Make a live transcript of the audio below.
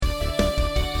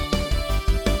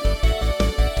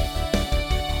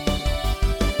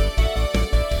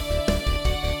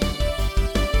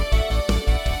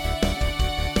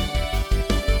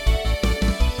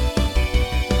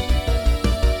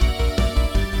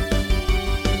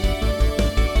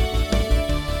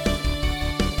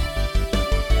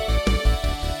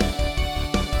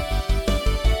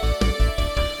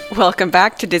Welcome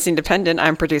back to Disney Independent.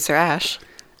 I'm producer Ash.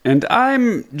 And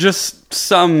I'm just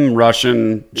some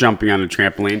Russian jumping on a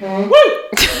trampoline. Woo!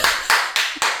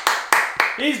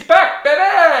 He's back,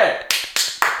 baby!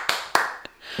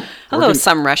 Hello,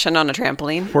 some Russian on a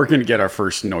trampoline. We're going to get our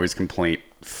first noise complaint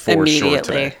for sure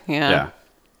today. Yeah.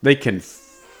 They can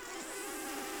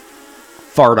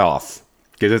fart off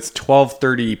because it's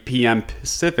 12:30 p.m.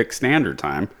 Pacific Standard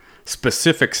Time.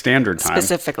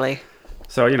 Specifically.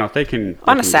 So, they can...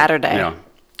 On a Saturday. Yeah.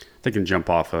 They can jump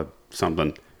off of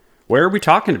something. Where are we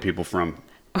talking to people from?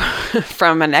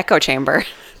 From an echo chamber.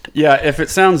 Yeah, if it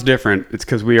sounds different, it's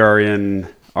because we are in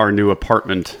our new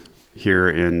apartment here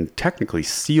in technically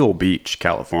Seal Beach,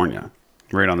 California.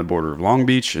 Right on the border of Long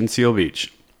Beach and Seal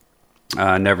Beach.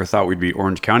 Never thought we'd be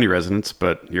Orange County residents,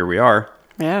 but here we are.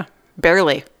 Yeah,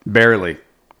 barely. Barely.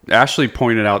 Ashley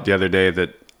pointed out the other day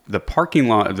that the parking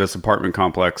lot of this apartment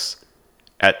complex,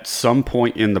 at some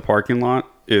point in the parking lot,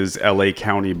 is LA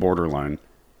County borderline.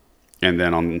 And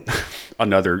then on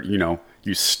another,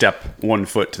 you step 1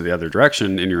 foot to the other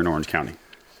direction and you're in Orange County.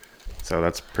 So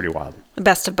that's pretty wild. The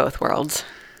best of both worlds.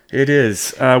 It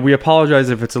is. We apologize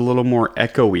if it's a little more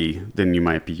echoey than you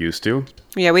might be used to.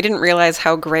 Yeah, we didn't realize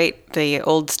how great the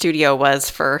old studio was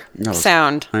for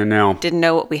sound. I know. Didn't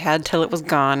know what we had till it was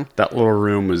gone. That little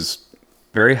room was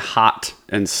very hot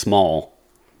and small,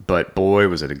 but boy,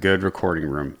 was it a good recording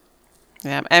room.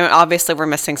 Yeah, and obviously we're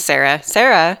missing Sarah.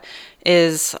 Sarah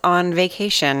is on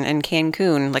vacation in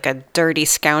Cancun, like a dirty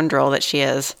scoundrel that she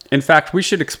is. In fact, we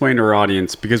should explain to our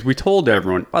audience, because we told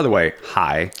everyone, by the way,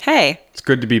 hi. Hey. It's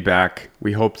good to be back.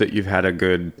 We hope that you've had a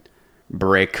good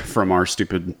break from our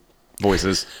stupid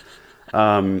voices.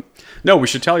 No, we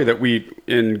should tell you that we,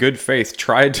 in good faith,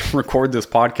 tried to record this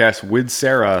podcast with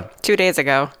Sarah 2 days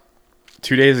ago.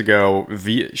 2 days ago.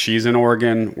 She's in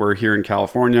Oregon. We're here in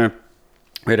California.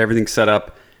 We had everything set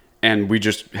up, and we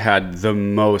just had the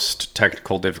most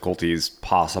technical difficulties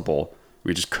possible.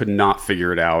 We just could not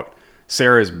figure it out.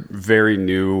 Sarah is very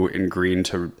new and green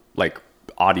to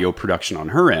audio production on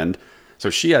her end,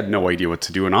 so she had no idea what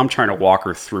to do, and I'm trying to walk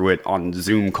her through it on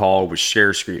Zoom call with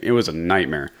share screen. It was a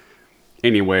nightmare.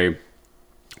 Anyway,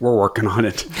 we're working on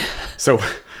it. So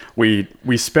we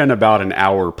spent about an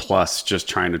hour plus just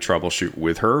trying to troubleshoot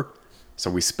with her. So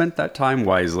we spent that time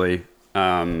wisely.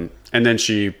 And then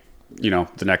she,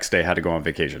 the next day had to go on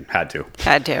vacation. Had to.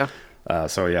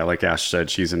 So yeah, like Ash said,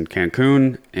 she's in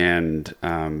Cancun, and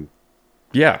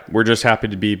we're just happy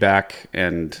to be back,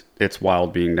 and it's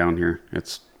wild being down here.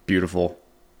 It's beautiful.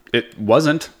 It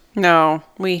wasn't. No,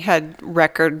 we had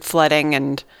record flooding,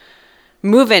 and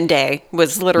move-in day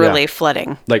was literally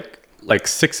flooding. Like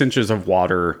 6 inches of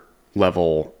water,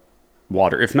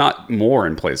 if not more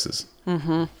in places.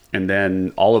 Mm-hmm. And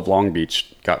then all of Long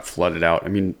Beach got flooded out. I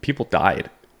mean, people died.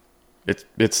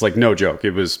 It's like no joke.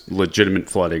 It was legitimate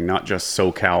flooding, not just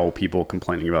SoCal people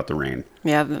complaining about the rain.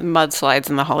 Yeah, the mudslides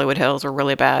in the Hollywood Hills were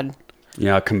really bad.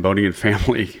 Yeah, a Cambodian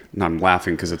family. And I'm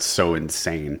laughing because it's so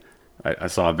insane. I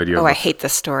saw a video. I hate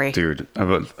this story, dude.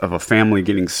 Of a family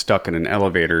getting stuck in an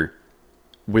elevator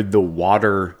with the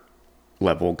water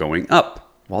level going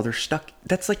up while they're stuck.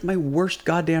 That's like my worst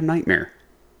goddamn nightmare.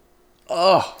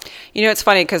 Oh, it's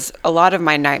funny because a lot of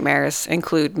my nightmares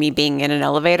include me being in an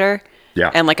elevator.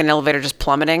 Yeah. And an elevator just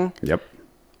plummeting. Yep.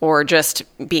 Or just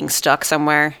being stuck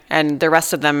somewhere. And the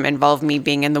rest of them involve me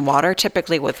being in the water,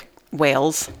 typically with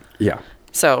whales. Yeah.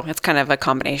 So it's kind of a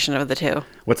combination of the two.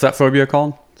 What's that phobia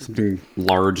called? Something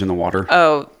large in the water?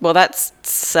 Oh, well, that's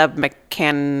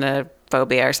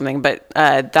submechanophobia or something. But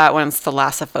that one's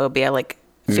thalassophobia,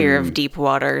 fear of deep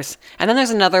waters. And then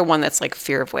there's another one that's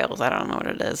fear of whales. I don't know what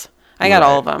it is. I got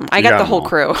all of them. I got the whole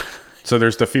crew. So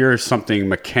there's the fear of something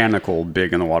mechanical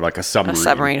big in the water, like a submarine. A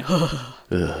submarine.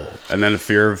 And then a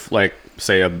fear of,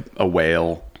 say, a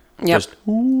whale. Yep. Just,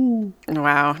 ooh.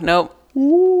 Wow. Nope.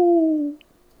 Ooh.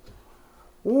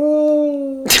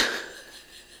 Ooh.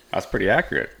 That's pretty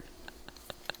accurate.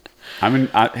 I'm in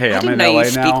LA now.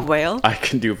 Speak whale. I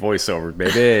can do voiceover,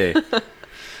 baby.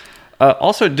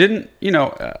 Also,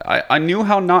 I knew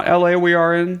how not LA we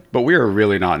are in, but we are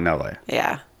really not in LA.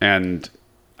 Yeah. And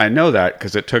I know that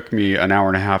because it took me an hour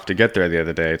and a half to get there the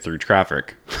other day through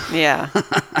traffic. Yeah.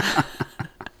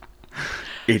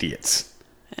 Idiots.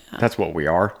 Yeah. That's what we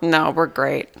are. No, we're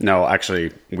great. No,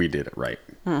 actually, we did it right.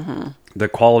 Mm-hmm. The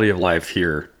quality of life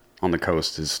here on the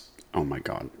coast is, oh my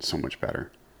God, so much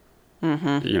better.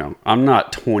 Mm-hmm. I'm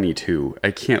not 22.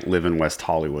 I can't live in West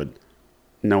Hollywood.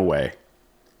 No way.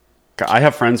 I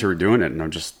have friends who are doing it, and I'm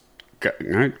just,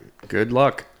 good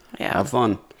luck. Yeah. Have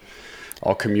fun.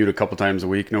 I'll commute a couple times a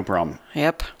week, no problem.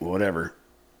 Yep. Whatever.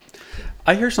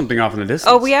 I hear something off in the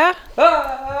distance. Oh, yeah?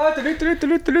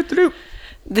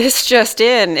 This just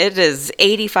in, it is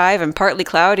 85 and partly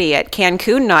cloudy at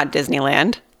Cancun, not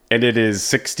Disneyland. And it is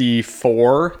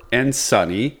 64 and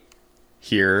sunny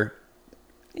here.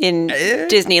 In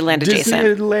Disneyland adjacent.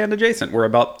 Disneyland adjacent. We're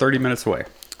about 30 minutes away.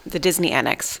 The Disney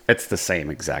Annex. It's the same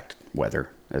exact weather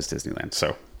as Disneyland.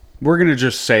 So we're going to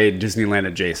just say Disneyland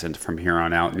adjacent from here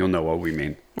on out, and you'll know what we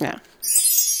mean. Yeah.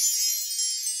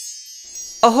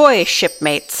 Ahoy,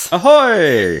 shipmates.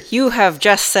 Ahoy! You have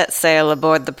just set sail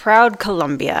aboard the proud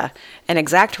Columbia, an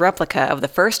exact replica of the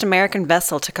first American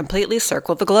vessel to completely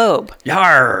circle the globe.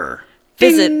 Yar!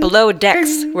 Visit Ding, below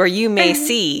decks, ding, where you may ding.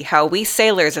 see how we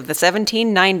sailors of the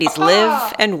 1790s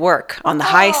live and work on the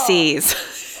high seas.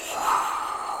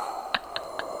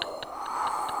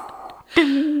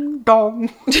 Ding dong.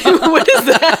 What is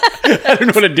that? I don't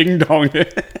know what a ding dong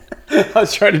is. I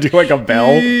was trying to do like a bell.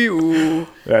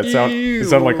 That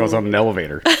sounded like I was on an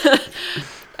elevator.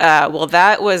 Well,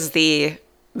 that was the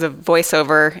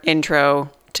voiceover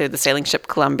intro to the sailing ship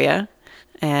Columbia.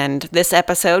 And this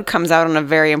episode comes out on a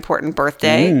very important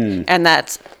birthday. And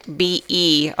that's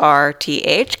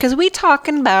BERTH, because we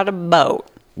talking about a boat.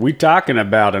 We talking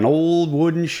about an old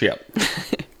wooden ship.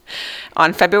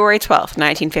 On February 12th,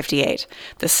 1958,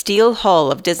 the steel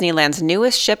hull of Disneyland's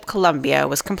newest ship, Columbia,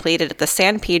 was completed at the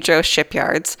San Pedro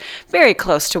shipyards, very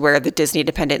close to where the Disney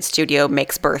Dependent Studio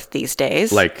makes berth these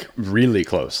days. Like, really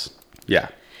close. Yeah.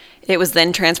 It was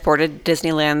then transported to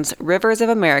Disneyland's Rivers of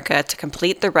America to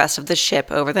complete the rest of the ship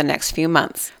over the next few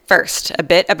months. First, a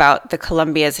bit about the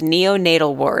Columbia's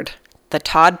neonatal ward, the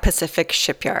Todd Pacific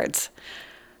Shipyards.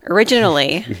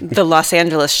 Originally, the Los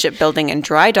Angeles Shipbuilding and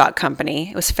Dry Dock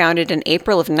Company was founded in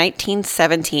April of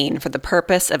 1917 for the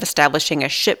purpose of establishing a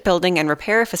shipbuilding and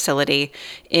repair facility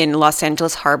in Los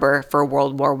Angeles Harbor for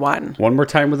World War I. One more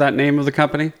time with that name of the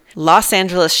company? Los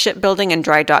Angeles Shipbuilding and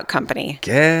Dry Dock Company.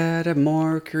 Get a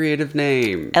more creative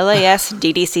name.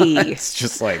 LASDDC. It's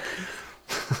just like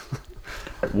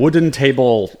wooden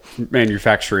table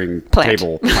manufacturing Plant.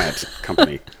 table plant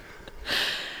company.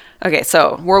 Okay,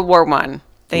 so World War I.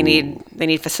 They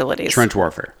need facilities. Trench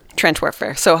warfare. Trench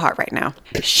warfare. So hot right now.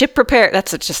 Ship repair.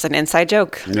 That's just an inside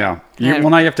joke. Yeah. Well,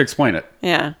 now you have to explain it.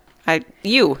 Yeah.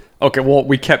 Okay, well,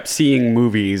 we kept seeing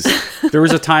movies. There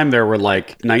was a time there where,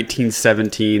 like,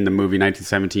 1917, the movie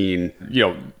 1917,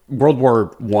 World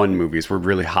War I movies were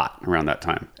really hot around that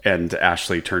time. And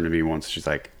Ashley turned to me once. She's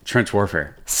like, trench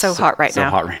warfare. So hot right now. So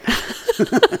hot right now.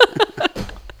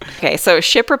 Okay, so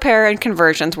ship repair and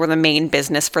conversions were the main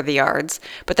business for the yards,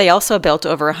 but they also built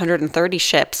over 130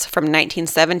 ships from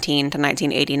 1917 to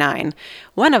 1989,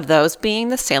 one of those being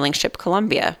the sailing ship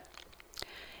Columbia.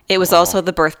 It was also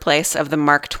the birthplace of the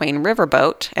Mark Twain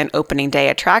riverboat, an opening day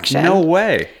attraction. No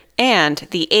way. And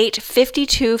the 8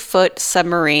 52-foot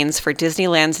submarines for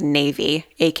Disneyland's Navy,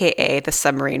 a.k.a. the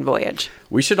Submarine Voyage.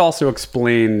 We should also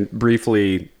explain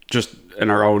briefly, just in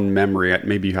our own memory,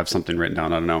 maybe you have something written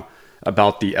down, I don't know,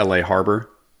 about the LA Harbor.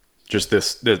 Just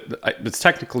it's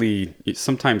technically,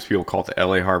 sometimes people call it the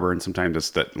LA Harbor and sometimes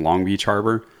it's the Long Beach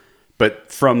Harbor.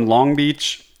 But from Long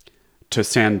Beach to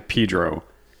San Pedro,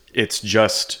 it's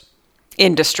just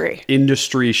industry,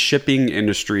 shipping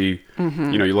industry.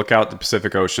 Mm-hmm. You look out the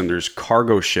Pacific Ocean, there's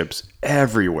cargo ships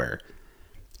everywhere.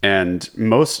 And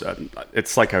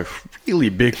it's like a really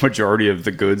big majority of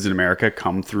the goods in America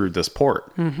come through this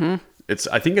port. Mm-hmm.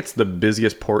 I think it's the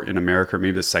busiest port in America,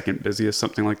 maybe the second busiest,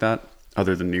 something like that,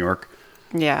 other than New York.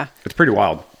 Yeah. It's pretty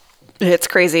wild. It's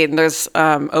crazy. And there's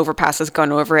overpasses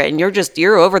going over it. And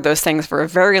you're over those things for a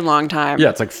very long time. Yeah,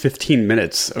 it's like 15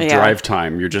 minutes of drive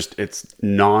time. It's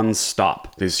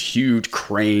nonstop. There's huge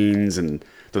cranes and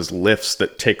those lifts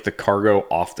that take the cargo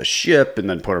off the ship and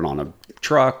then put it on a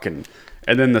truck. And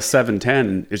then the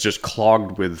 710 is just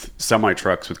clogged with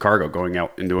semi-trucks with cargo going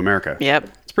out into America. Yep.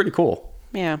 It's pretty cool.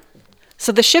 Yeah.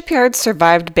 So the shipyards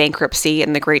survived bankruptcy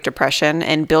in the Great Depression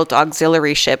and built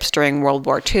auxiliary ships during World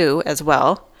War II as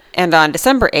well. And on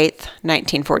December 8th,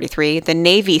 1943, the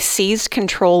Navy seized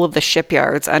control of the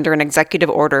shipyards under an executive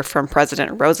order from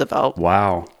President Roosevelt.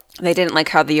 Wow. They didn't like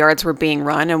how the yards were being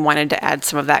run and wanted to add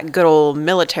some of that good old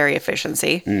military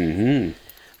efficiency. Mm-hmm.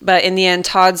 But in the end,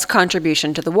 Todd's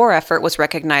contribution to the war effort was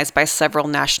recognized by several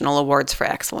national awards for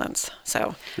excellence.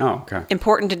 So,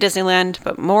 important to Disneyland,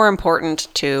 but more important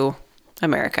to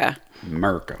America.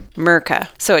 Merca.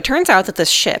 So it turns out that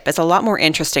this ship is a lot more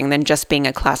interesting than just being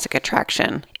a classic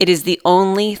attraction. It is the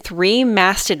only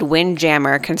 3-masted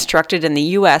windjammer constructed in the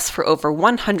U.S. for over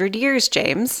 100 years,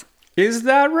 James. Is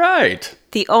that right?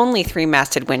 The only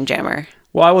 3-masted windjammer.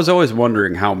 Well, I was always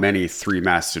wondering how many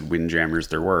 3-masted windjammers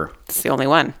there were. It's the only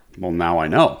one. Well, now I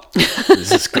know.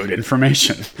 This is good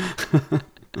information.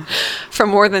 For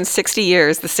more than 60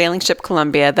 years, the sailing ship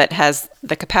Columbia, that has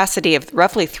the capacity of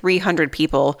roughly 300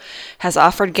 people, has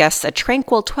offered guests a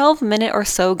tranquil 12-minute or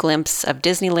so glimpse of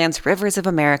Disneyland's Rivers of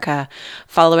America,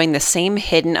 following the same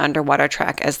hidden underwater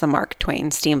track as the Mark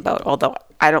Twain steamboat, although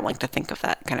I don't like to think of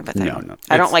that kind of a thing. No.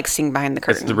 I don't like seeing behind the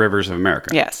curtain. It's the Rivers of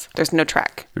America. Yes, there's no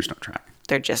track. There's no track.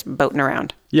 They're just boating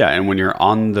around. Yeah, and when you're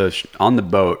on the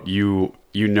boat, you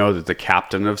know that the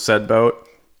captain of said boat,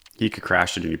 he could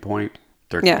crash at any point.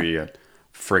 There could be a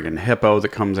friggin' hippo that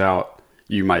comes out.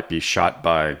 You might be shot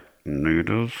by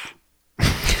natives.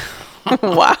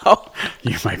 Wow.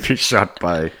 You might be shot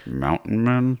by mountain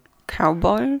men.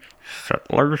 Cowboys?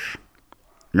 Settlers.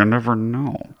 You never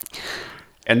know.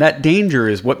 And that danger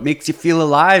is what makes you feel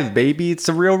alive, baby. It's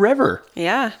a real river.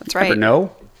 Yeah, that's Never right.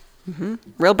 know.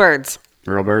 Real birds.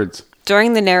 Real birds.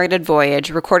 During the narrated voyage,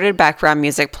 recorded background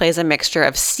music plays a mixture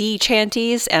of sea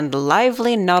chanties and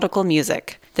lively nautical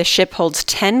music. The ship holds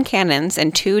 10 cannons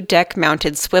and 2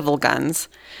 deck-mounted swivel guns,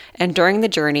 and during the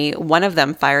journey, one of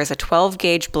them fires a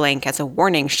 12-gauge blank as a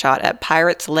warning shot at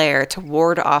Pirate's Lair to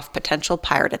ward off potential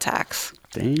pirate attacks.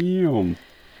 Damn.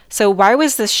 So why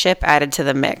was this ship added to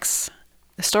the mix?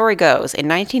 The story goes, in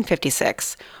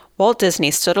 1956, Walt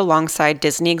Disney stood alongside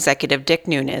Disney executive Dick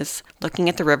Nunes, looking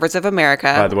at the rivers of America.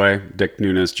 By the way, Dick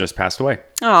Nunes just passed away.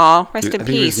 Aw, rest in I think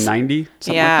he peace. was 90,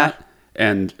 something Yeah. like that.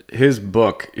 And his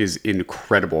book is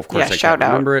incredible. Of course, Yeah, I shout can't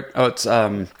out. remember it. Oh, it's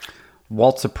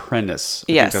Walt's Apprentice.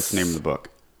 I Yes. think that's the name of the book.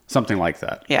 Something like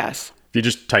that. Yes. If you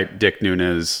just type Dick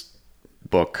Nunes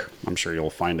book, I'm sure you'll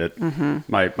find it. Mm-hmm.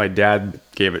 My dad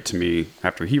gave it to me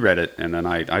after he read it, and then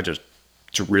I just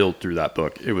drilled through that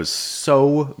book. It was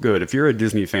so good. If you're a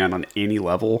Disney fan on any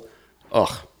level,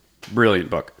 brilliant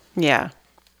book. Yeah.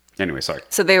 Anyway, sorry.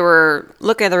 So they were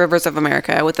looking at the rivers of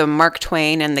America with the Mark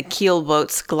Twain and the keel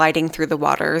boats gliding through the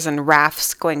waters and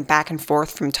rafts going back and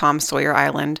forth from Tom Sawyer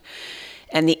Island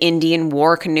and the Indian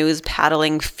war canoes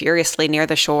paddling furiously near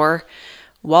the shore.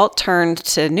 Walt turned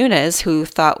to Nunes, who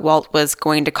thought Walt was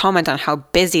going to comment on how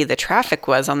busy the traffic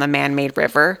was on the man-made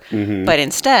river. Mm-hmm. But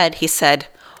instead, he said,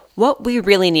 "What we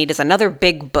really need is another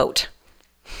big boat."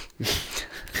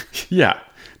 Yeah,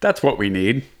 that's what we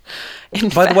need.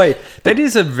 By the way, that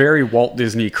is a very Walt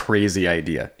Disney crazy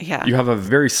idea. Yeah. You have a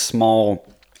very small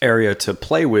area to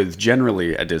play with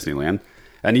generally at Disneyland.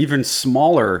 An even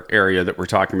smaller area that we're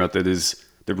talking about that is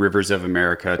the Rivers of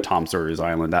America, Tom Sawyer's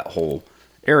Island, that whole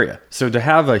area. So to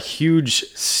have a huge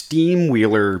steam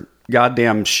wheeler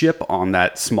goddamn ship on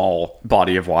that small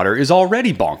body of water is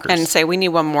already bonkers. And say, we need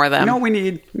one more of them. You know what we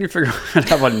need? We need to figure out how to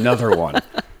have another one.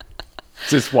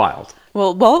 It's just wild.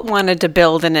 Well, Walt wanted to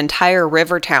build an entire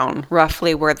river town,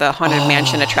 roughly where the Haunted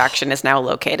Mansion attraction is now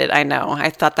located. I know. I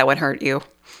thought that would hurt you.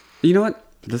 You know what?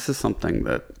 This is something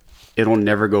that it'll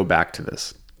never go back to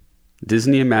this.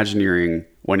 Disney Imagineering,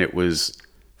 when it was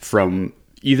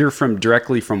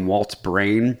directly from Walt's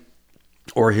brain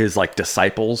or his like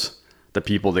disciples, the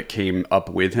people that came up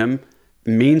with him,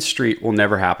 Main Street will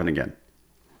never happen again.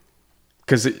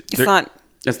 Because it's not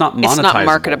monetizable. It's not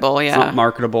marketable, yeah. It's not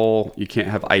marketable. You can't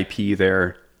have IP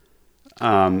there.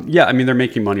 Yeah, I mean, they're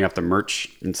making money off the merch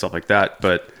and stuff like that,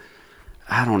 but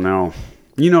I don't know.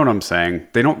 You know what I'm saying?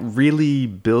 They don't really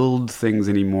build things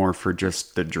anymore for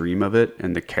just the dream of it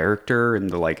and the character and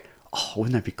the like, oh,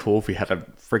 wouldn't that be cool if we had a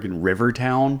friggin' river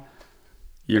town?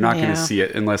 You're not going to see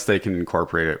it unless they can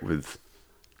incorporate it with,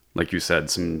 like you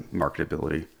said, some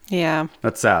marketability. Yeah.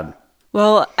 That's sad.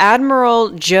 Well, Admiral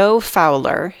Joe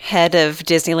Fowler, head of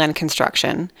Disneyland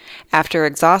Construction, after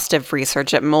exhaustive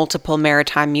research at multiple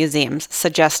maritime museums,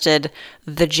 suggested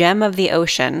the gem of the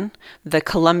ocean, the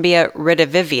Columbia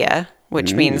Redivivia,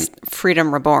 which means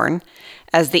Freedom Reborn,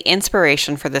 as the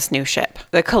inspiration for this new ship.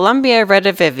 The Columbia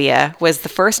Redivivia was the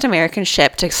first American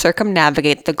ship to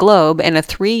circumnavigate the globe in a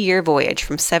 3-year voyage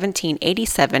from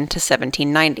 1787 to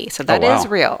 1790. So that is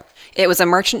real. It was a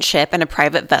merchant ship and a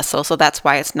private vessel, so that's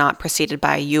why it's not preceded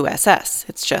by a USS.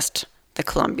 It's just the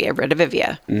Columbia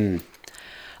Redivivia.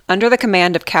 Under the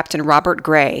command of Captain Robert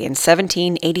Gray in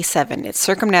 1787, it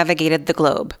circumnavigated the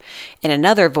globe. In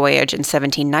another voyage in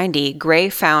 1790, Gray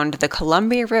found the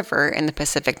Columbia River in the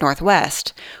Pacific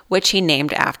Northwest, which he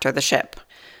named after the ship.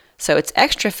 So it's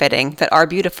extra fitting that our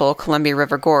beautiful Columbia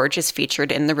River Gorge is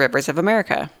featured in the Rivers of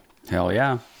America. Hell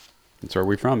yeah. That's where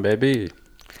we from, baby.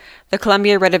 The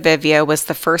Columbia Redivivia was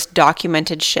the first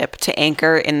documented ship to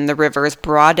anchor in the river's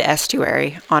broad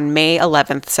estuary on May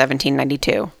 11th,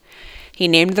 1792. He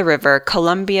named the river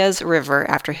Columbia's River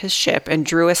after his ship and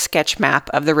drew a sketch map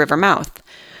of the river mouth.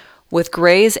 With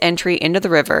Gray's entry into the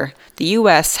river, the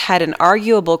U.S. had an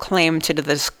arguable claim to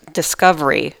the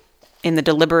discovery in the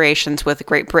deliberations with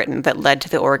Great Britain that led to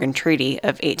the Oregon Treaty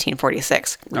of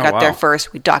 1846. We got there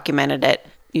first. We documented it.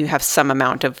 You have some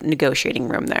amount of negotiating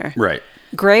room there. Right.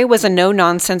 Gray was a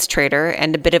no-nonsense trader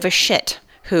and a bit of a shit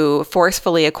who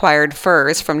forcefully acquired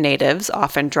furs from natives,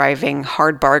 often driving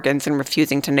hard bargains and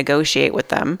refusing to negotiate with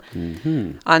them.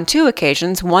 Mm-hmm. On 2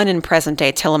 occasions, one in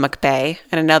present-day Tillamook Bay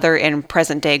and another in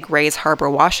present-day Grays Harbor,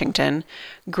 Washington,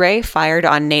 Gray fired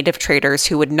on native traders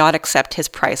who would not accept his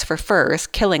price for furs,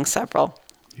 killing several.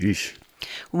 Yeesh.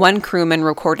 One crewman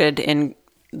recorded in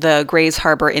the Grays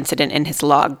Harbor incident in his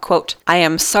log, quote, "I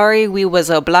am sorry we was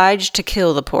obliged to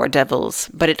kill the poor devils,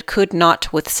 but it could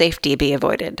not with safety be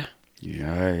avoided."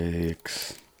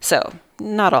 Yikes. So,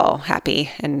 not all happy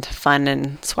and fun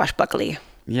and swashbuckly.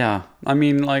 Yeah. I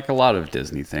mean, like a lot of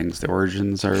Disney things, the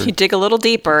origins are... You dig a little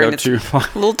deeper and it's too far.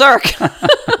 a little dark.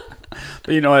 But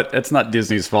you know what? It's not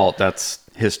Disney's fault. That's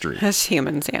history. As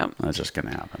humans, yeah. That's just going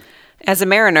to happen. As a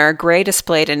mariner, Gray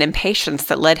displayed an impatience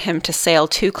that led him to sail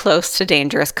too close to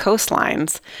dangerous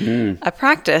coastlines, a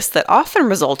practice that often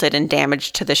resulted in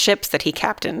damage to the ships that he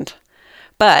captained.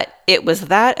 But it was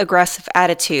that aggressive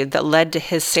attitude that led to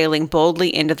his sailing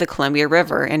boldly into the Columbia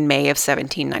River in May of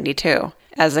 1792.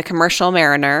 As a commercial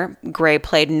mariner, Gray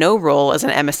played no role as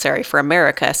an emissary for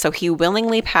America, so he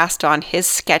willingly passed on his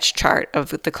sketch chart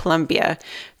of the Columbia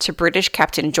to British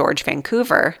Captain George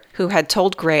Vancouver, who had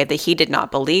told Gray that he did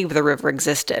not believe the river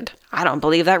existed. "I don't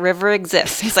believe that river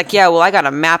exists." He's like, "Yeah, well, I got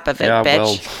a map of it,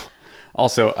 bitch." Well,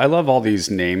 also, I love all these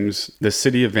names. The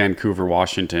city of Vancouver,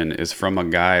 Washington is from a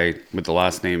guy with the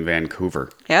last name Vancouver.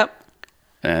 Yep.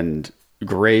 And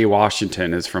Gray,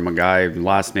 Washington is from a guy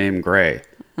last name Gray.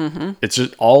 Mm-hmm. It's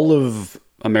just all of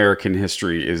American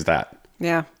history is that.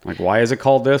 Yeah. Like, why is it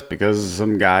called this? Because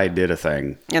some guy did a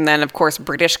thing. And then, of course,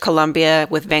 British Columbia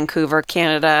with Vancouver,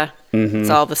 Canada. Mm-hmm.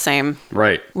 It's all the same.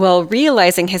 Right. Well,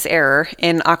 realizing his error,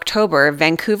 in October,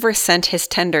 Vancouver sent his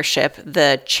tender ship,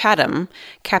 the Chatham,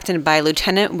 captained by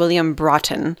Lieutenant William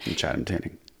Broughton. Chatham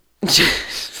Tanning.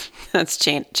 That's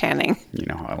Channing. You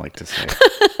know how I like to say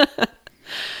it.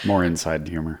 More inside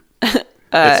humor.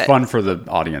 It's fun for the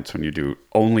audience when you do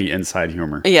only inside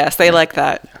humor. Yes, they like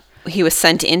that. Yeah. He was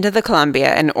sent into the Columbia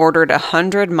and ordered a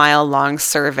 100-mile-long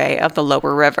survey of the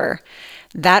lower river.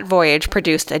 That voyage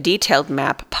produced a detailed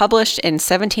map published in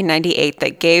 1798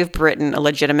 that gave Britain a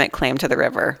legitimate claim to the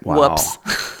river. Wow. Whoops.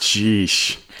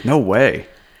 Jeesh. No way.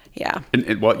 Yeah.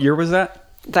 And what year was that?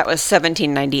 That was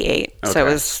 1798. Okay. So it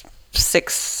was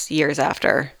 6 years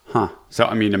after. Huh. So,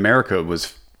 I mean, America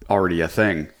was already a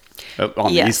thing.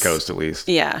 On the East Coast, at least.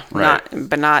 Yeah. Right.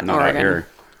 But not Oregon. Out here.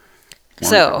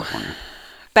 So,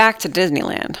 back to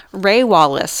Disneyland. Ray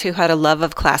Wallace, who had a love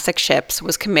of classic ships,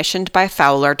 was commissioned by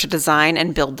Fowler to design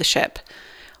and build the ship.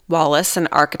 Wallace, an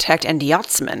architect and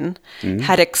yachtsman,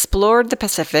 had explored the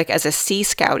Pacific as a sea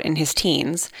scout in his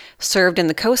teens, served in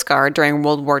the Coast Guard during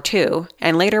World War II,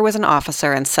 and later was an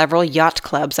officer in several yacht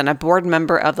clubs and a board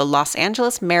member of the Los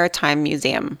Angeles Maritime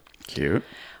Museum. Cute.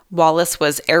 Wallace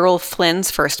was Errol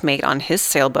Flynn's first mate on his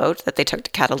sailboat that they took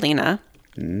to Catalina.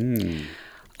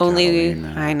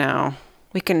 Catalina. I know.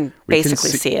 We can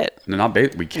basically see it. No,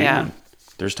 we can. Yeah.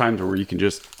 There's times where you can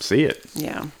just see it.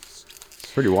 Yeah.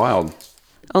 It's pretty wild.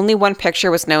 Only one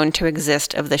picture was known to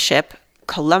exist of the ship.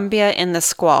 Columbia in the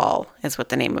Squall is what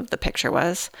the name of the picture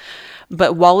was.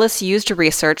 But Wallace used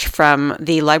research from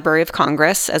the Library of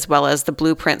Congress as well as the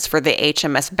blueprints for the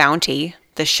HMS Bounty,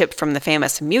 the ship from the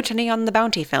famous Mutiny on the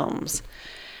Bounty films,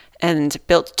 and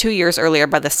built 2 years earlier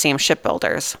by the same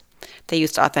shipbuilders. They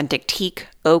used authentic teak,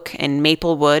 oak, and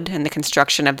maple wood in the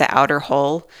construction of the outer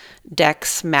hull,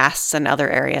 decks, masts, and other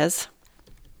areas.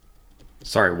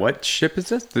 Sorry, what ship is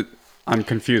this? I'm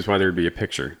confused why there'd be a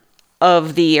picture.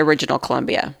 Of the original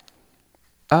Columbia.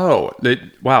 Oh,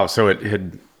 wow. So it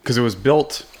had, because it was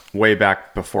built way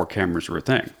back before cameras were a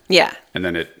thing. Yeah. And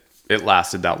then it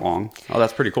lasted that long. Oh,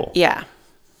 that's pretty cool. Yeah.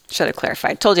 Should have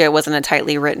clarified. Told you it wasn't a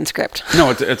tightly written script.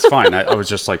 No, it's fine. I was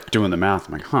just like doing the math.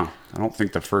 I'm like, I don't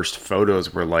think the first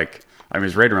photos were like, I mean, it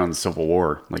was right around the Civil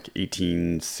War, like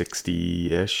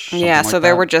 1860-ish. Yeah, so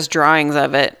there were just drawings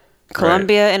of it.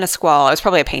 Columbia in a squall. It was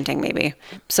probably a painting, maybe.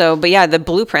 So, but yeah, the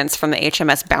blueprints from the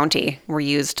HMS Bounty were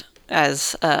used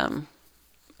as a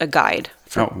guide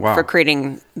for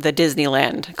creating the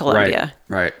Disneyland Columbia.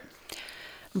 Right.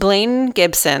 Blaine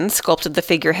Gibson sculpted the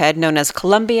figurehead known as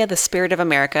Columbia, the Spirit of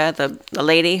America, the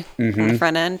lady on the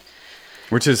front end.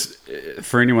 Which is,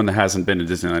 for anyone that hasn't been to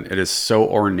Disneyland, it is so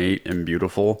ornate and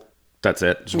beautiful. That's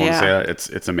it. Just want to Yeah. say that.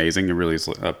 It's amazing. It really is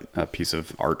a piece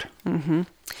of art.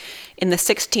 In the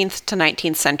 16th to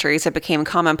 19th centuries, it became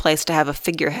commonplace to have a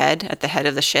figurehead at the head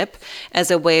of the ship as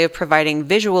a way of providing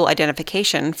visual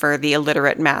identification for the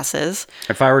illiterate masses.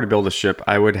 If I were to build a ship,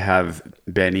 I would have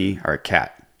Benny, our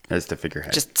cat, as the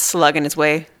figurehead. Just slugging his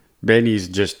way. Benny's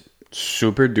just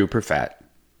super duper fat,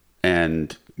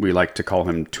 and we like to call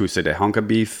him Tusa de Honka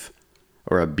Beef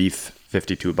or a Beef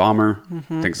 52 Bomber,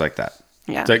 things like that.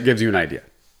 Yeah. So it gives you an idea.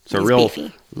 So He's real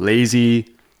beefy. lazy,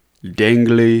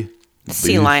 dangly,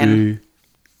 Sea lion.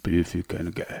 beefy kind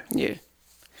of guy. Yeah.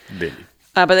 Benny.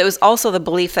 But it was also the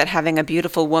belief that having a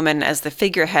beautiful woman as the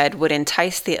figurehead would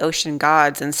entice the ocean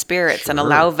gods and spirits and Sure.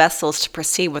 allow vessels to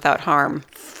proceed without harm.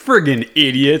 Friggin'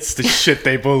 idiots, the shit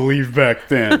they believed back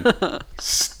then.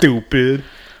 Stupid.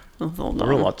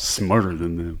 We're a lot smarter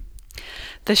than them.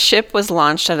 The ship was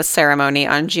launched at a ceremony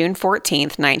on June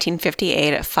 14th,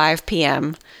 1958 at 5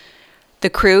 p.m. The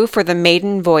crew for the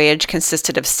maiden voyage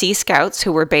consisted of Sea Scouts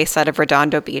who were based out of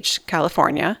Redondo Beach,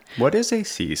 California. What is a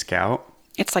Sea Scout?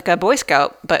 It's like a Boy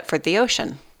Scout, but for the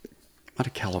ocean. Not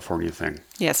a California thing.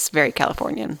 Yes, very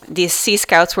Californian. These Sea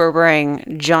Scouts were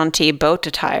wearing jaunty boat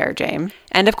attire, James.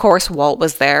 And of course, Walt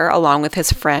was there, along with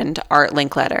his friend, Art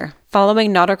Linkletter.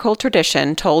 Following nautical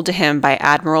tradition told to him by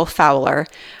Admiral Fowler,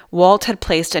 Walt had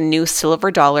placed a new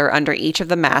silver dollar under each of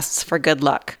the masts for good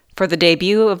luck. For the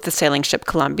debut of the sailing ship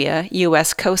Columbia,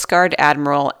 U.S. Coast Guard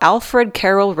Admiral Alfred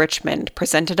Carroll Richmond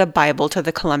presented a Bible to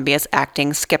the Columbia's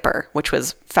acting skipper, which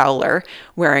was Fowler,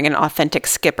 wearing an authentic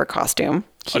skipper costume.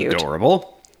 Cute.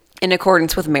 Adorable. In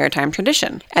accordance with maritime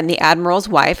tradition. And the Admiral's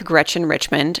wife, Gretchen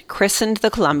Richmond, christened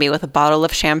the Columbia with a bottle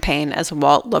of champagne as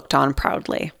Walt looked on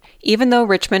proudly. Even though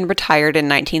Richmond retired in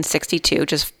 1962,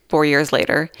 just 4 years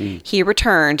later, he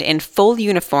returned in full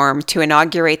uniform to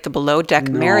inaugurate the Below Deck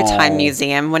Maritime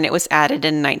Museum when it was added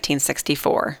in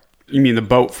 1964. You mean the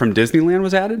boat from Disneyland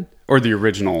was added? Or the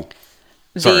original?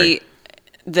 Sorry.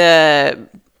 The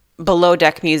Below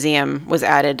Deck Museum was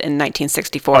added in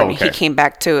 1964, Oh, and he okay. came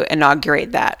back to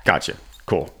inaugurate that. Gotcha.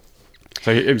 Cool.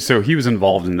 So he was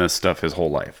involved in this stuff his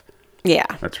whole life. Yeah.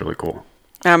 That's really cool.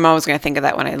 I'm always going to think of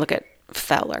that when I look at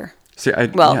Fowler. See,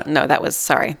 No, that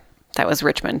was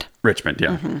Richmond. Richmond,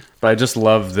 yeah. But I just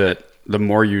love that the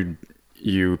more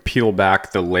you peel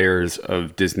back the layers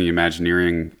of Disney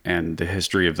Imagineering and the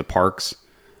history of the parks,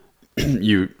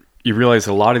 you realize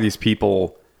a lot of these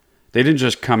people, they didn't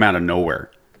just come out of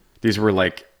nowhere. These were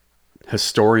like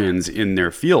historians in their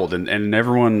field, and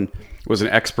everyone was an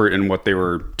expert in what they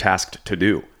were tasked to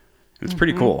do. It's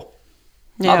pretty cool.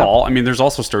 Yeah. Not all. I mean, there's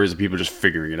also stories of people just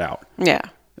figuring it out. Yeah.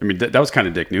 I mean, that was kind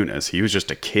of Dick Nunes. He was just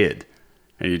a kid,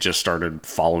 and he just started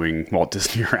following Walt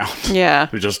Disney around. Yeah.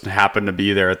 He just happened to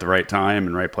be there at the right time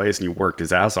and right place, and he worked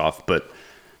his ass off. But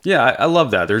yeah, I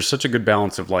love that. There's such a good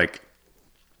balance of like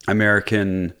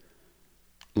American,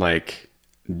 like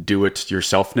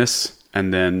do-it-yourselfness,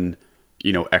 and then,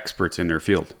 you know, experts in their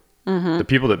field. The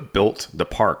people that built the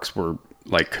parks were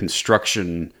like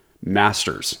construction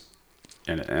masters,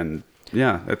 and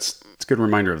yeah, it's a good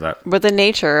reminder of that. But the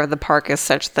nature of the park is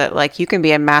such that, like, you can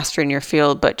be a master in your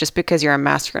field, but just because you're a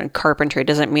master in carpentry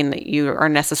doesn't mean that you are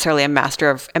necessarily a master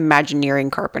of Imagineering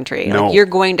carpentry. No. Like, you're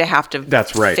going to have to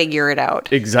That's right. figure it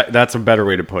out. Exactly. That's a better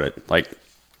way to put it. Like,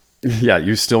 yeah,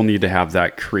 you still need to have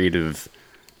that creative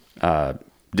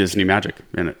Disney magic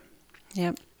in it.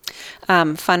 Yep.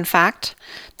 Fun fact,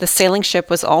 the sailing ship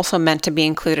was also meant to be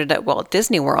included at Walt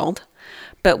Disney World,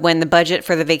 but when the budget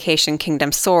for the Vacation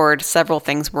Kingdom soared, several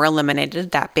things were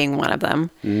eliminated, that being one of them.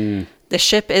 The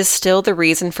ship is still the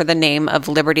reason for the name of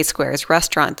Liberty Square's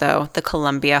restaurant, though, the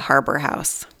Columbia Harbor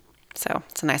House. So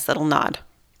it's a nice little nod.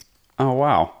 Oh,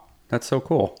 wow. That's so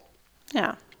cool.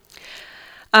 Yeah.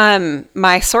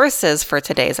 My sources for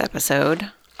today's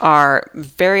episode are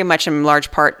very much in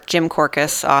large part Jim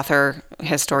Korkis, author,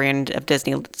 historian of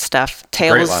Disney stuff.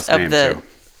 Tales last of name, the too.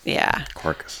 Yeah.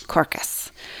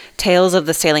 Korkis. Tales of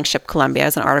the Sailing Ship Columbia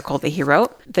is an article that he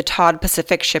wrote. The Todd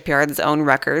Pacific Shipyard's own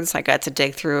records. I got to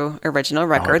dig through original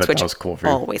records, bet which that was cool for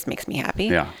you. always makes me happy.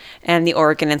 Yeah. And the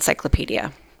Oregon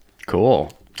Encyclopedia.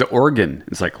 Cool. The Oregon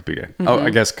Encyclopedia. Oh,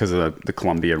 I guess because of the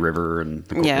Columbia River and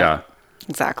the Yeah.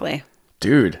 Exactly.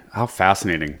 Dude, how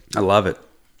fascinating. I love it.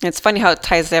 It's funny how it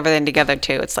ties everything together,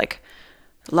 too. It's like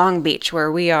Long Beach,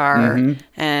 where we are,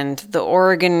 and the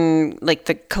Oregon, like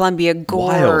the Columbia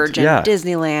Gorge, yeah. and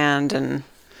Disneyland, and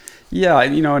Yeah,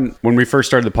 you know, and when we first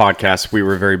started the podcast, we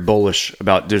were very bullish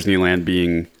about Disneyland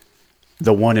being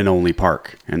the one and only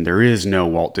park, and there is no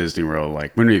Walt Disney World.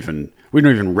 Like we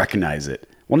don't even recognize it.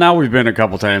 Well, now we've been a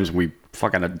couple times, and we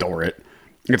fucking adore it.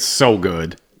 It's so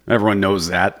good. Everyone knows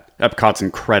that. Epcot's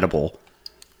incredible.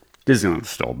 Disneyland's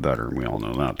still better, and we all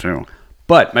know that too.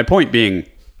 But my point being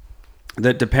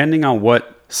that depending on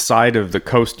what side of the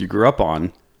coast you grew up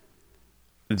on,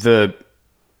 the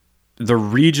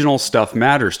regional stuff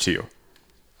matters to you.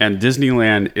 And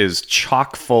Disneyland is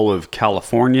chock full of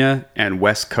California and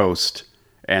West Coast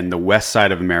and the west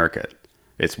side of America.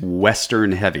 It's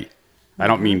Western heavy. I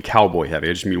don't mean cowboy heavy.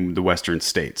 I just mean the Western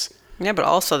states. Yeah, but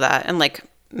also that. And like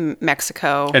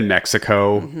Mexico. And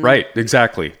Mexico. Right.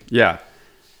 Exactly. Yeah.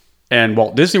 And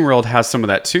Walt Disney World has some of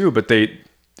that too, but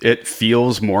it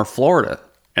feels more Florida.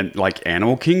 And like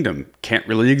Animal Kingdom can't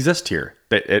really exist here.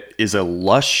 It is a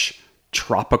lush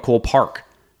tropical park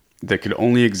that could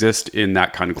only exist in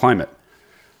that kind of climate.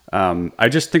 I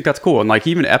just think that's cool. And like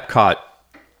even Epcot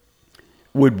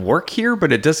would work here,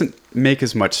 but it doesn't make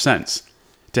as much sense.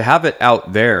 To have it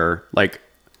out there, like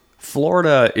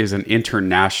Florida is an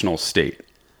international state.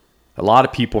 A lot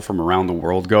of people from around the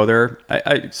world go there.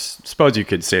 I suppose you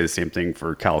could say the same thing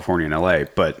for California and LA,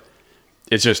 but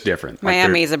it's just different.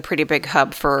 Miami is a pretty big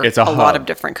hub for a lot of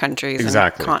different countries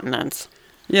and continents.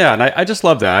 Yeah, and I just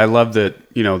love that. I love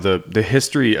that, the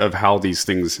history of how these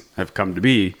things have come to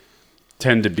be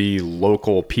tend to be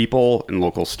local people and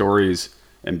local stories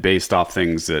and based off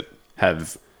things that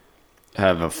have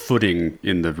a footing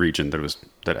in the region that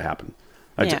it happened.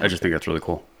 I just think that's really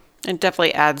cool. It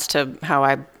definitely adds to how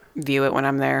I view it when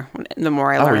I'm there. The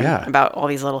more I learn about all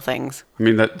these little things. I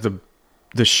mean,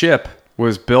 the ship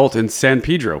was built in San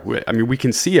Pedro. I mean, we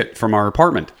can see it from our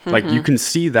apartment. Like you can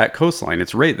see that coastline.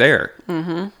 It's right there.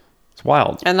 Mm-hmm. It's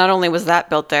wild. And not only was that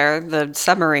built there, the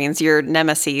submarines, your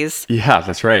Nemesis. Yeah,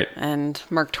 that's right. And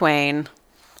Mark Twain.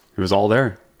 It was all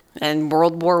there. And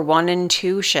World War I and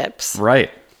II ships.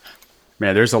 Right.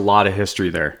 Man, there's a lot of history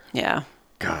there. Yeah.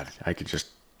 God, I could just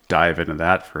dive into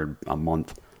that for a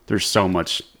month. There's so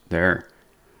much there.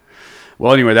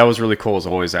 Well, anyway, that was really cool as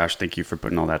always, Ash. Thank you for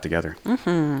putting all that together.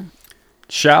 Mm-hmm.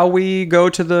 Shall we go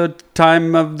to the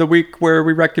time of the week where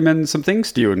we recommend some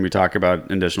things to you and we talk about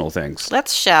additional things?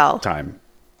 Time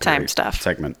stuff.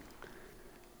 Segment.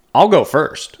 I'll go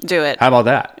first. Do it. How about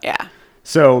that? Yeah.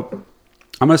 So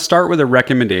I'm going to start with a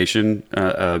recommendation,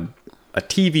 a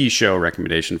TV show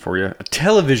recommendation for you, a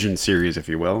television series, if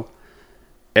you will.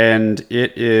 And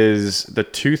it is the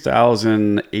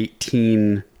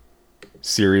 2018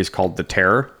 series called The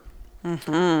Terror.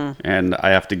 Mm-hmm. And I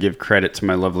have to give credit to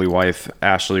my lovely wife,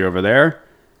 Ashley, over there.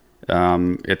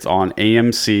 It's on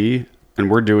AMC, and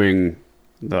we're doing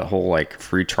the whole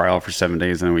free trial for 7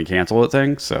 days and then we cancel it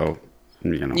thing. So,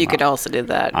 you could also do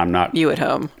that. I'm not you at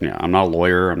home. Yeah, I'm not a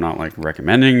lawyer. I'm not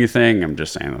recommending anything. I'm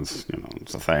just saying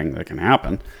it's a thing that can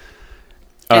happen.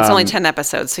 It's only 10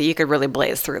 episodes, so you could really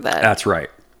blaze through that. That's right.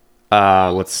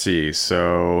 Let's see.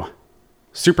 So,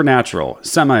 Supernatural,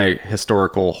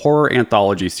 semi-historical horror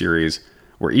anthology series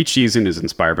where each season is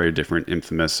inspired by a different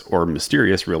infamous or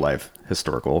mysterious real-life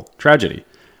historical tragedy.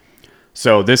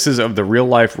 So this is of the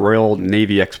real-life Royal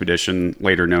Navy expedition,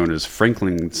 later known as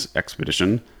Franklin's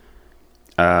Expedition.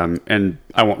 And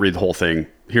I won't read the whole thing.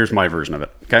 Here's my version of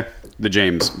it, okay? The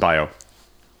James bio.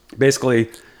 Basically,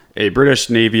 a British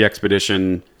Navy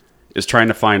expedition is trying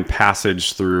to find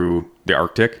passage through the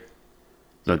Arctic.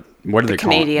 What do they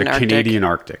call it? The Canadian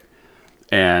Arctic.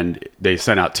 And they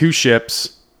sent out 2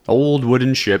 ships, old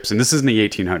wooden ships, and this is in the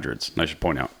 1800s, I should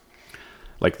point out.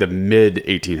 Like the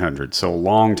mid-1800s, so a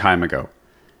long time ago.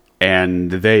 And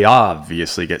they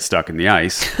obviously get stuck in the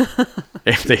ice.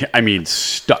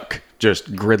 Stuck.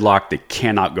 Just gridlocked. They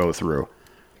cannot go through.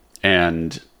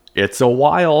 And it's a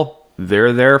while.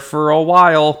 They're there for a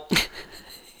while.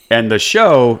 And the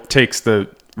show takes the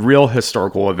real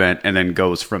historical event and then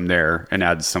goes from there and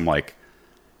adds some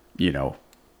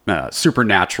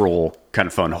supernatural kind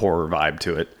of fun horror vibe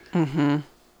to it. Mm-hmm.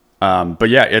 But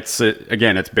yeah, it's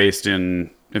based in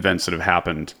events that have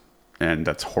happened, and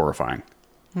that's horrifying.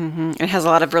 Mm-hmm. It has a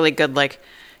lot of really good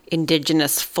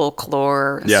indigenous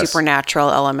folklore,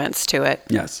 supernatural elements to it.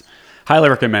 Yes, highly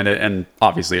recommend it, and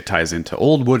obviously it ties into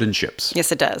old wooden ships.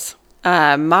 Yes, it does.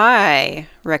 My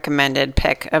recommended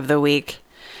pick of the week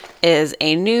is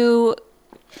a new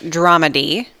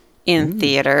dramedy in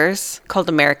theaters called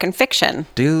American Fiction.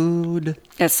 Dude.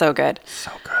 It's so good.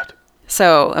 So good.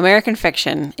 So, American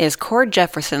Fiction is Cord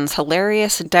Jefferson's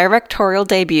hilarious directorial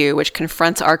debut, which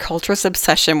confronts our culture's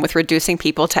obsession with reducing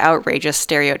people to outrageous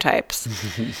stereotypes.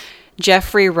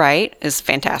 Jeffrey Wright is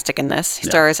fantastic in this. He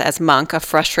stars as Monk, a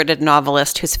frustrated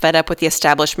novelist who's fed up with the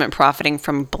establishment profiting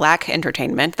from black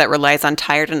entertainment that relies on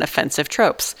tired and offensive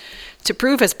tropes. To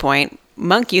prove his point,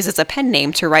 Monk uses a pen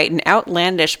name to write an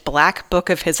outlandish black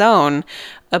book of his own,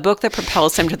 a book that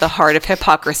propels him to the heart of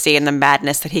hypocrisy and the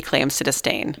madness that he claims to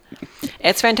disdain.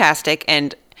 It's fantastic,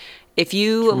 and if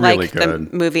you really like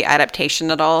good. the movie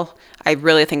adaptation at all, I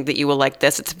really think that you will like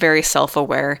this. It's very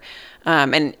self-aware.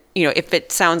 And, you know, if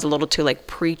it sounds a little too, like,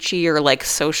 preachy or, like,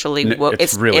 socially woke,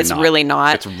 it's really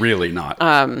not. It's really not.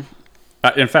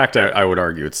 In fact, I would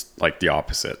argue it's, like, the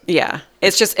opposite. Yeah.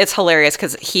 It's hilarious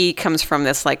because he comes from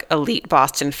this, like, elite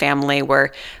Boston family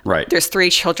where Right. there's 3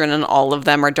 children and all of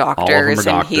them are doctors. All of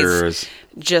them are and doctors.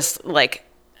 he's just, like...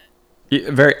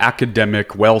 Very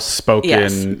academic, well-spoken,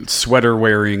 Yes.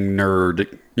 sweater-wearing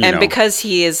nerd. And because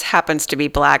he happens to be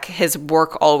black, his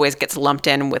work always gets lumped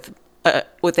in with the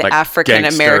like African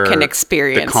American gangster,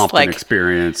 experience, the Compton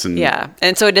experience, and yeah,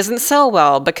 and so it doesn't sell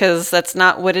well because that's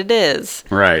not what it is.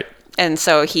 right. And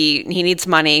so he needs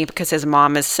money because his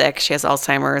mom is sick; she has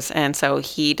Alzheimer's, and so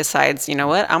he decides, you know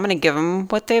what, I'm going to give them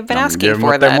what they've been asking Give them for.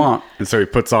 what Then they want, and so he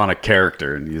puts on a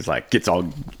character, and he's like, gets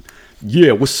all,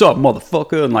 yeah, what's up,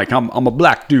 motherfucker? And like, I'm a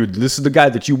black dude. This is the guy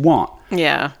that you want.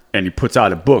 yeah, And he puts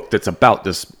out a book that's about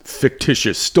this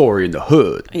fictitious story in the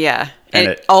hood. yeah. And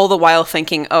And it- all the while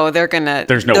thinking, oh, they're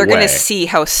There's no they're way. gonna see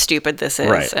how stupid this is,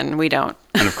 Right. and we don't.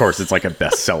 And of course, it's like a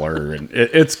bestseller, and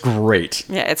it's great.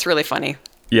 Yeah, it's really funny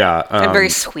Yeah. and very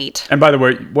sweet. And by the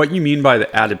way, what you mean by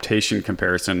the adaptation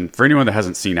comparison, for anyone that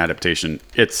hasn't seen adaptation,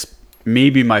 it's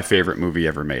maybe my favorite movie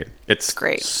ever made. It's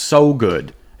Great. So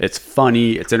good. It's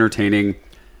funny, it's entertaining,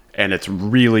 and it's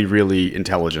really, really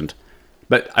intelligent.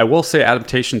 But I will say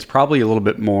adaptation's probably a little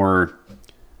bit more,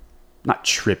 not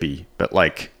trippy, but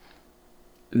like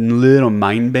little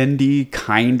mind-bendy,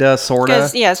 kinda, sorta.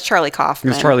 Because yeah, it's Charlie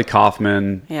Kaufman. It's Charlie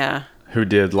Kaufman, Yeah, who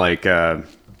did like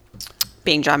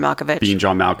being John Malkovich. Being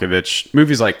John Malkovich,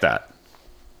 movies like that.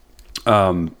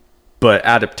 But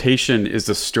adaptation is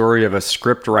the story of a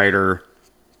scriptwriter.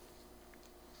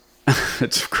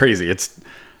 It's crazy. It's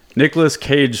Nicolas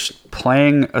Cage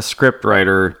playing a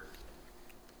scriptwriter,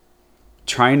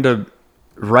 trying to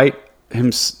write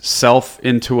himself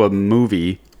into a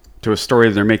movie, to a story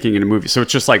that they're making in a movie. So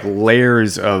it's just like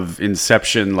layers of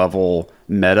Inception level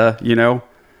meta, you know?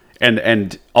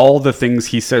 And all the things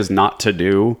he says not to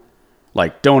do,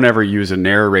 like don't ever use a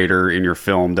narrator in your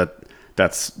film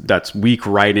that's weak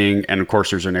writing, and of course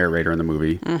there's a narrator in the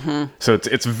movie. Mm-hmm. So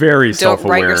it's very Don't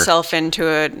self-aware. write yourself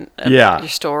into your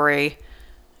story.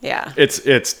 Yeah.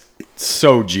 It's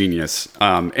so genius.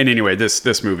 And anyway,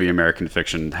 this movie, American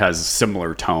Fiction, has a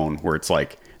similar tone where it's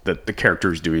like the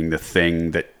character's doing the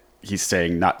thing that he's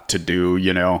saying not to do,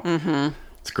 you know? Mm-hmm.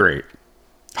 It's great.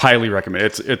 Highly recommend.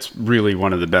 It's really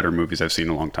one of the better movies I've seen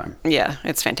in a long time. Yeah,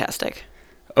 it's fantastic.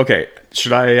 Okay,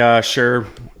 should I share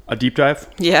a deep dive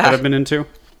Yeah. that I've been into?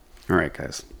 All right,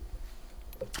 guys.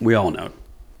 We all know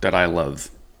that I love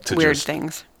to Weird just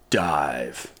things.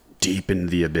 dive deep into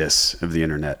the abyss of the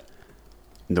internet.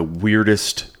 The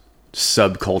weirdest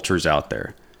subcultures out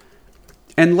there.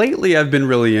 And lately I've been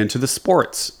really into the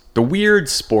sports. The weird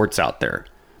sports out there.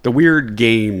 The weird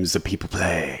games that people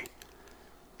play.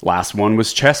 Last one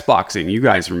was chess boxing. You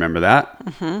guys remember that?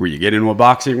 Mm-hmm. Where you get into a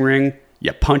boxing ring,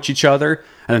 you punch each other,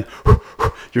 and then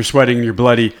you're sweating, you're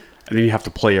bloody, and then you have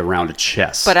to play a round of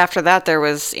chess. But after that, there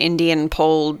was Indian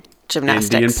pole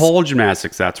gymnastics. Indian pole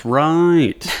gymnastics. That's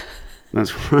right.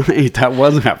 That's right. That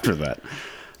was after that.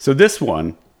 So this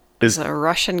one is A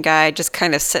Russian guy just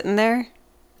kind of sitting there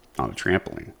on a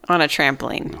trampoline. on a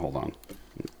trampoline. Hold on. Let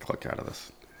me click out of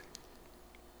this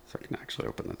so I can actually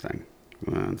open the thing.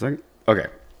 1 second. Okay.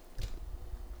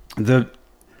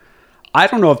 I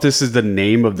don't know if this is the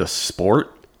name of the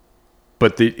sport,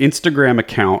 but the Instagram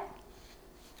account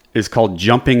is called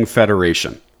Jumping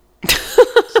Federation.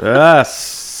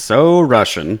 So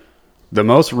Russian. The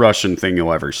most Russian thing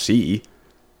you'll ever see.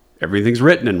 Everything's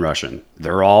written in Russian.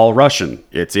 They're all Russian.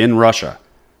 It's in Russia.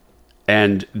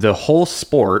 And the whole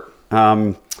sport,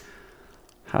 how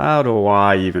do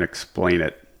I even explain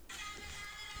it?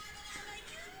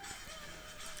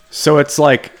 So it's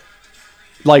like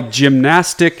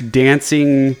gymnastic,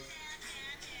 dancing,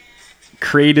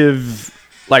 creative,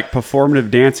 like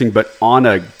performative dancing, but on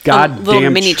a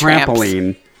goddamn mini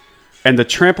trampoline. And the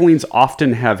trampolines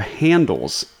often have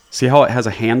handles. See how it has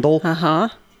a handle? Uh-huh.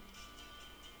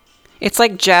 It's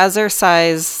like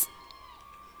jazzercise.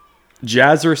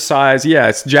 Jazzercise. Yeah,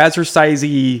 it's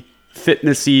jazzercisey,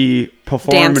 fitnessy,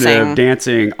 performative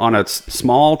dancing on a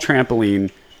small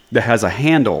trampoline that has a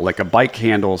handle, like a bike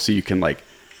handle, so you can like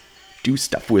do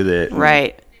stuff with it. and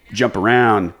Right. Jump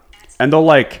around. And they'll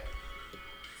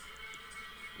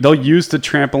use the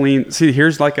trampoline. See,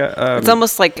 here's like a It's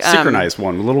almost like synchronized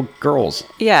one with little girls.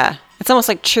 Yeah. It's almost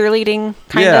like cheerleading,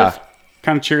 kind of.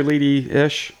 Kind of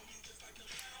cheerleady-ish.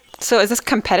 So is this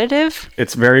competitive?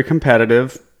 It's very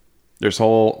competitive. There's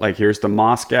here's the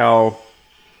Moscow.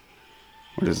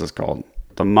 What is this called?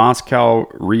 the Moscow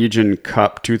Region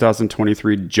Cup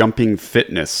 2023 Jumping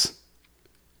Fitness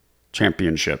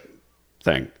Championship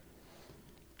thing.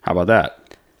 How about that?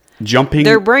 Jumping.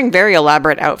 They're wearing very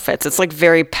elaborate outfits. It's like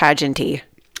very pageanty.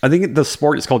 I think the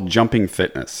sport is called Jumping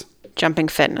Fitness. Jumping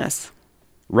Fitness.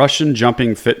 Russian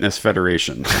Jumping Fitness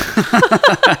Federation.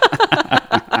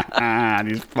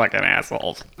 These fucking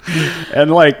assholes.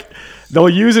 And like, they'll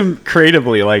use them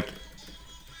creatively. Like,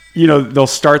 you know, they'll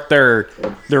start their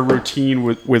routine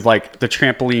with like the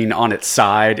trampoline on its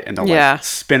side, and they'll like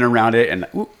spin around it and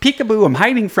peekaboo, I'm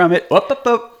hiding from it. Up, up,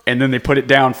 up. And then they put it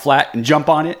down flat and jump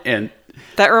on it. And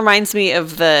that reminds me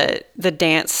of the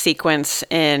dance sequence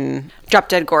in Drop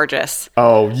Dead Gorgeous.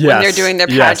 Oh, yes. When they're doing their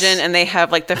pageant and they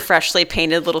have like the freshly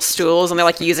painted little stools and they're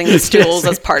like using the stools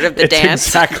as part of the dance.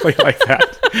 Exactly like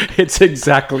that. It's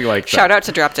exactly like that. Shout out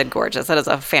to Drop Dead Gorgeous. That is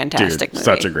a fantastic movie.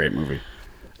 Such a great movie.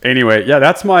 Anyway, yeah,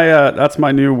 that's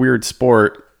my new weird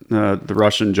sport, the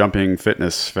Russian Jumping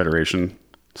Fitness Federation.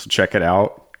 So check it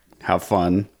out. Have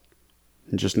fun.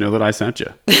 And just know that I sent you.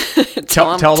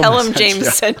 Tell him James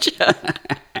sent you.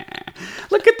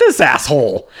 Look at this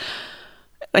asshole.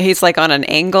 He's like on an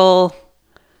angle,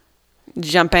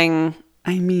 jumping.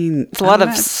 I mean, there's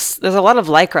a lot of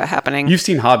Lycra happening. You've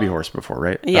seen Hobby Horse before,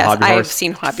 right? Yes, I've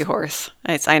seen Hobby Horse.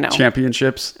 I know.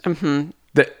 Championships. Mm-hmm.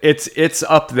 It's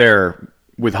up there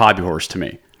with Hobby Horse to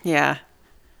me. Yeah.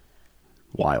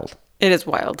 Wild. It is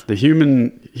wild. The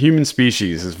human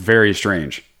species is very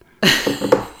strange.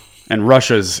 And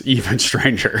Russia's even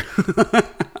stranger.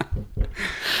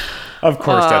 Of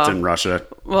course, that's in Russia.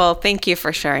 Well, thank you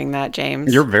for sharing that,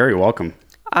 James. You're very welcome.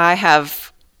 I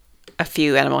have a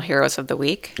few animal heroes of the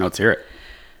week. Let's hear it.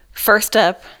 First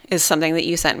up is something that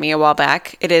you sent me a while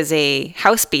back. It is a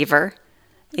house beaver.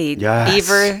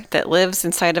 Beaver that lives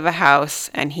inside of a house,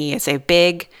 and he is a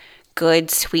big,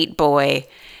 good, sweet boy.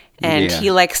 And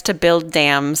he likes to build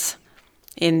dams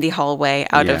in the hallway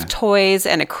out of toys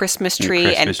and a Christmas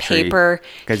tree and paper.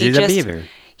 Because he's a beaver.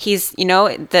 He's,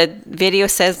 the video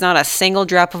says not a single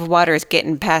drop of water is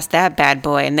getting past that bad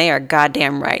boy, and they are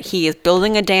goddamn right. He is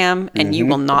building a dam, and you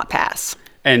will not pass.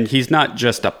 And he's not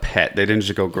just a pet. They didn't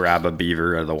just go grab a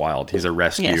beaver out of the wild. He's a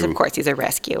rescue. Yes, of course, he's a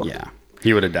rescue. Yeah,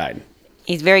 he would have died.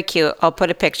 He's very cute. I'll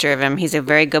put a picture of him. He's a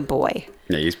very good boy.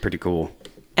 Yeah, he's pretty cool.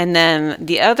 And then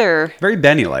the other... Very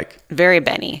Benny-like. Very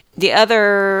Benny. The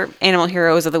other animal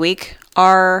heroes of the week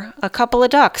are a couple of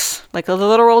ducks. Like a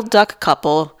literal duck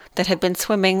couple that have been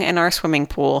swimming in our swimming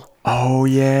pool. Oh,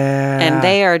 yeah. And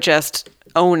they are just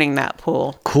owning that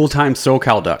pool. Cool Time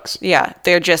SoCal ducks. Yeah,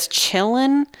 they're just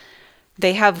chilling.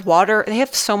 They have water. They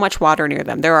have so much water near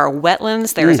them. There are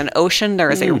wetlands. There is an ocean. There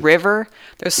is a river.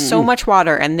 There's so much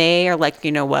water. And they are like,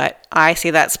 you know what? I see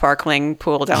that sparkling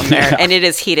pool down there. And it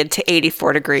is heated to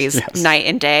 84 degrees night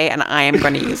and day. And I am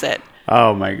going to use it.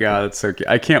 Oh, my God. That's so cute.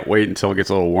 I can't wait until it gets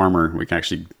a little warmer. We can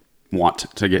actually want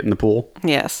to get in the pool.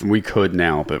 Yes. We could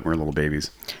now, but we're little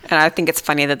babies. And I think it's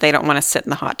funny that they don't want to sit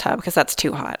in the hot tub because that's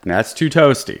too hot. That's too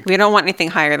toasty. We don't want anything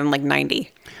higher than like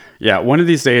 90. Yeah, one of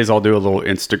these days I'll do a little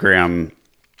Instagram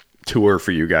tour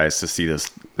for you guys to see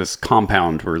this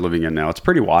compound we're living in now. It's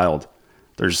pretty wild.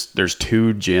 There's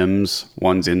 2 gyms.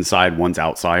 One's inside, one's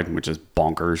outside, which is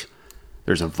bonkers.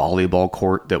 There's a volleyball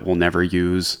court that we'll never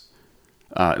use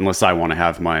unless I want to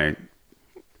have my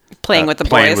playing with the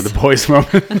boys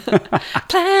moment.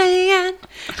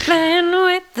 playing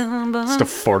with the boys. Just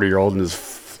a 40-year-old in his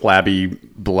flabby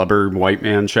blubber white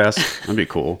man chest. That'd be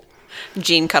cool.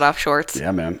 Jean cut off shorts.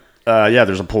 Yeah, man.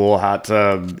 There's a pool, hot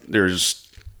tub. There's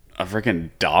a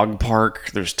freaking dog park.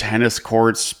 There's tennis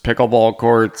courts, pickleball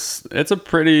courts. It's a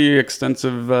pretty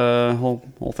extensive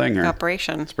whole thing here.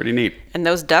 Operation. It's pretty neat. And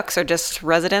those ducks are just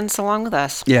residents along with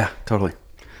us. Yeah, totally.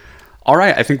 All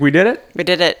right, I think we did it. We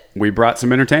did it. We brought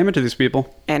some entertainment to these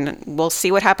people. And we'll see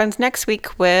what happens next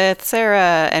week with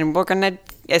Sarah. And we're going to,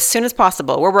 as soon as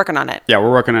possible, we're working on it. Yeah,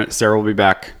 we're working on it. Sarah will be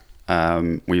back.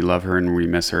 We love her and we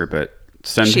miss her, but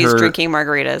She's drinking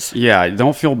margaritas. Yeah,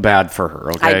 don't feel bad for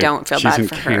her, okay? I don't feel bad for her.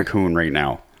 She's in Cancun right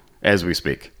now as we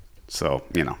speak. So,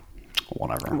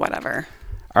 whatever. Whatever.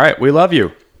 All right, we love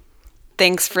you.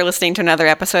 Thanks for listening to another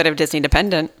episode of Disney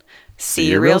Dependent. See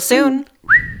you real soon.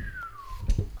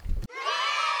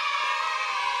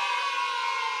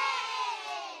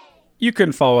 You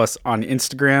can follow us on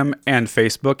Instagram and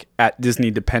Facebook at Disney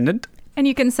Dependent. And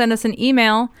you can send us an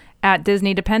email at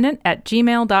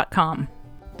disneydependent@gmail.com.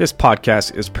 This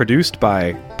podcast is produced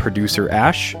by producer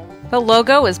Ash. The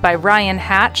logo is by Ryan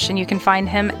Hatch, and you can find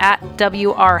him at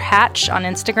WRHatch on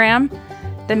Instagram.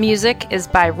 The music is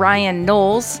by Ryan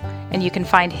Knowles, and you can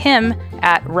find him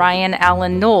at Ryan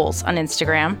Allen Knowles on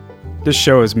Instagram. This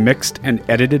show is mixed and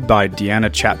edited by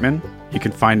Deanna Chapman. You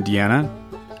can find Deanna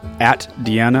at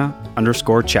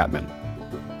Deanna_Chapman.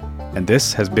 And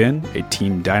this has been a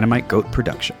Team Dynamite Goat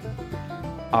production.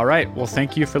 All right. Well,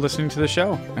 thank you for listening to the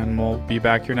show, and we'll be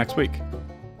back here next week.